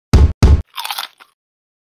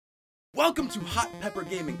Welcome to Hot Pepper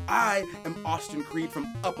Gaming. I am Austin Creed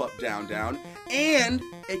from Up Up Down Down and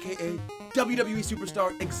aka WWE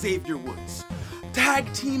superstar Xavier Woods.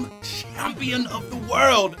 Tag team champion of the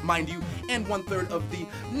world, mind you, and 1/3 of the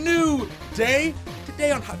new day.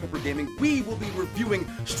 Today on Hot Pepper Gaming, we will be reviewing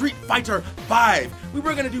Street Fighter V. We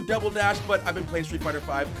were gonna do Double Dash, but I've been playing Street Fighter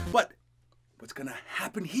V. But what's gonna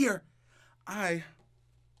happen here? I'm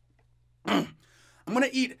gonna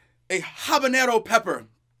eat a habanero pepper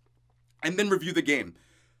and then review the game.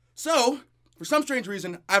 So, for some strange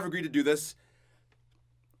reason, I've agreed to do this.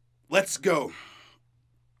 Let's go.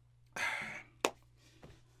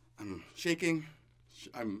 I'm shaking.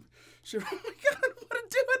 I'm sure. Oh my god, I don't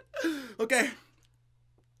want to do it. Okay.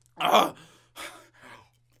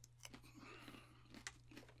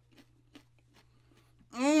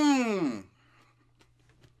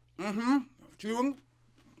 Chewing.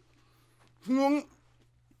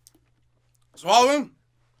 Swallowing.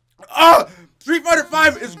 Street Fighter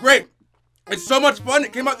V is great. It's so much fun.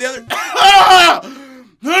 It came out the other.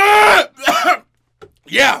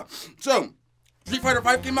 Yeah. So, Street Fighter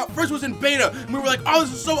V came out. First it was in beta, and we were like, "Oh,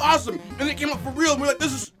 this is so awesome!" And then it came out for real, and we were like,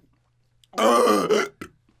 "This is." All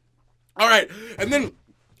right, and then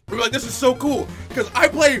we were like, "This is so cool," because I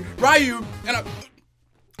play Ryu, and I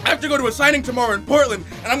have to go to a signing tomorrow in Portland,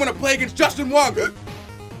 and I'm gonna play against Justin Wong.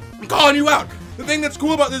 I'm calling you out. The thing that's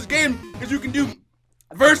cool about this game is you can do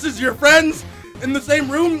versus your friends in the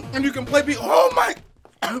same room, and you can play oh my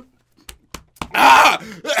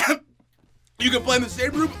you can play in the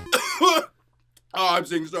same room. Oh, I'm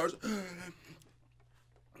seeing stars.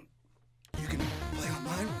 You can play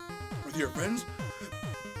online with your friends.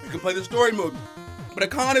 You can play the story mode, but a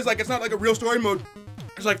con is like it's not like a real story mode.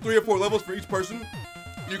 There's like 3 or 4 levels for each person.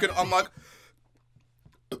 You can unlock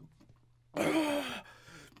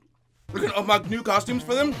new costumes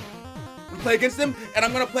for them and play against them, and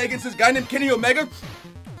I'm gonna play against this guy named Kenny Omega.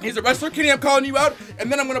 He's a wrestler. Kenny, I'm calling you out. And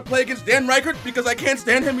then I'm gonna play against Dan Reichert because I can't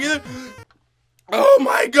stand him either. Oh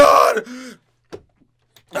my god!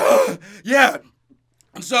 Yeah.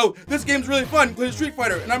 And so this game's really fun. Playing Street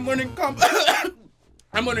Fighter, and I'm learning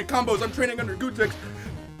I'm learning combos. I'm training under Gutex.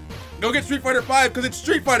 Go get Street Fighter V because it's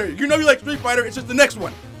Street Fighter. You know you like Street Fighter. It's just the next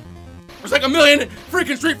one. There's like a million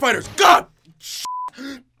freaking Street Fighters. God.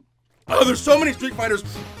 Oh, there's so many Street Fighters.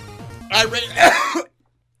 I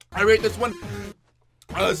rate this one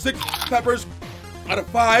 6 peppers out of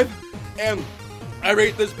 5, and I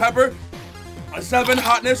rate this pepper a 7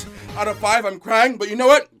 hotness out of 5. I'm crying, but you know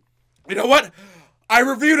what? I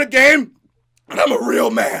reviewed a game, and I'm a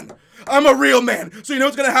real man. I'm a real man. So you know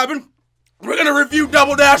what's gonna happen? We're gonna review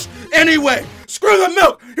Double Dash anyway. Screw the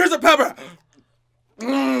milk. Here's a pepper.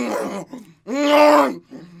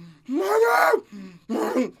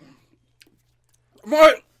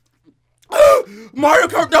 Mario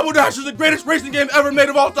Kart Double Dash is the greatest racing game ever made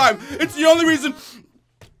of all time. It's the only reason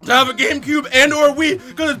to have a GameCube and or Wii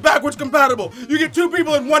because it's backwards compatible. You get 2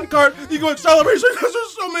 people in one cart, you go acceleration because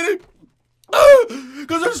there's so many.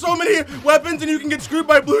 Because there's so many weapons and you can get screwed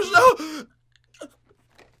by Blue Shell.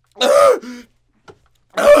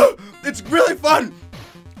 It's really fun.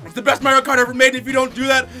 It's the best Mario Kart ever made. If you don't do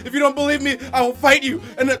that, if you don't believe me, I will fight you.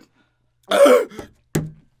 And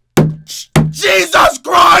Jesus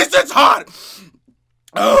Christ, it's hot!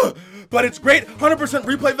 But it's great, 100%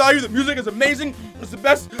 replay value, the music is amazing, it's the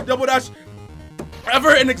best Double Dash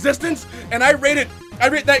ever in existence, and I rate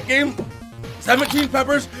that game 17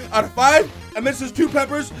 peppers out of 5, and this is 2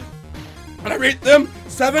 peppers, and I rate them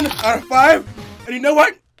 7 out of 5, and you know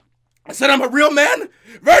what? I said I'm a real man.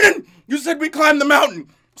 Vernon, you said we climb the mountain,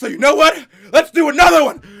 so you know what? Let's do another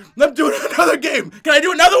one. Let's do another game. Can I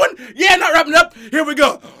do another one? Yeah, not wrapping up. Here we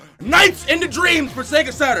go. Nights into Dreams for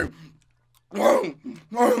Sega Saturn.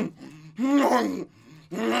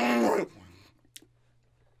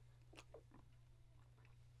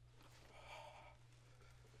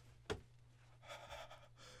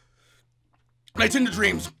 Nights into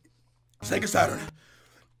Dreams, Sega Saturn.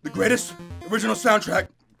 The greatest original soundtrack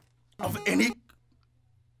of any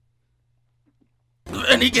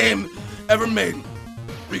game ever made.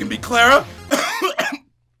 We can be Clara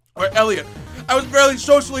or Elliot. I was fairly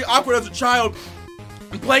socially awkward as a child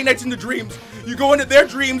and playing Nights into Dreams. You go into their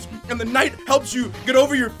dreams and the night helps you get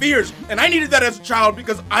over your fears. And I needed that as a child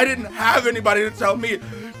because I didn't have anybody to tell me.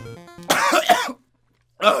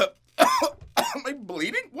 Am I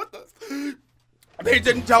bleeding? What the? They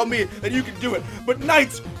didn't tell me that you could do it. But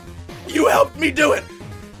Nights, you helped me do it.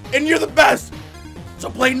 And you're the best. So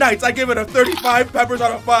play Nights. I give it a 35 peppers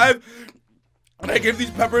out of 5. And I give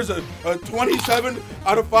these peppers a 27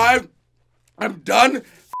 out of 5. I'm done.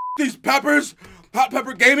 These peppers. Hot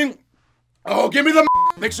Pepper Gaming. Oh, give me the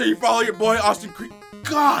Make sure you follow your boy Austin Creed.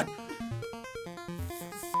 God.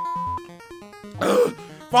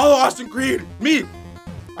 Follow Austin Creed, me,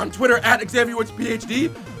 on Twitter at Xavier Woods PhD.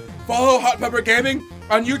 Follow Hot Pepper Gaming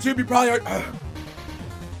on YouTube. You probably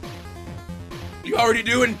you already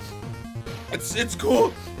do, and it's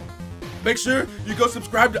cool. Make sure you go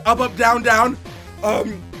subscribe to Up Up Down Down.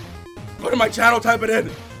 Go to my channel, type it in,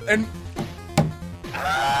 and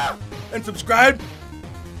subscribe.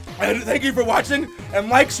 And thank you for watching. And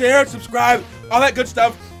like, share, subscribe, all that good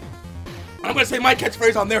stuff. I'm gonna say my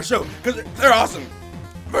catchphrase on their show because they're awesome.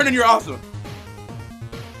 Vernon, you're awesome.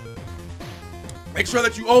 Make sure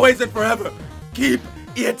that you always and forever keep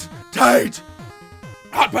it tight.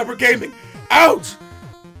 Hot Pepper Gaming out.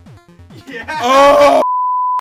 Yeah. Oh.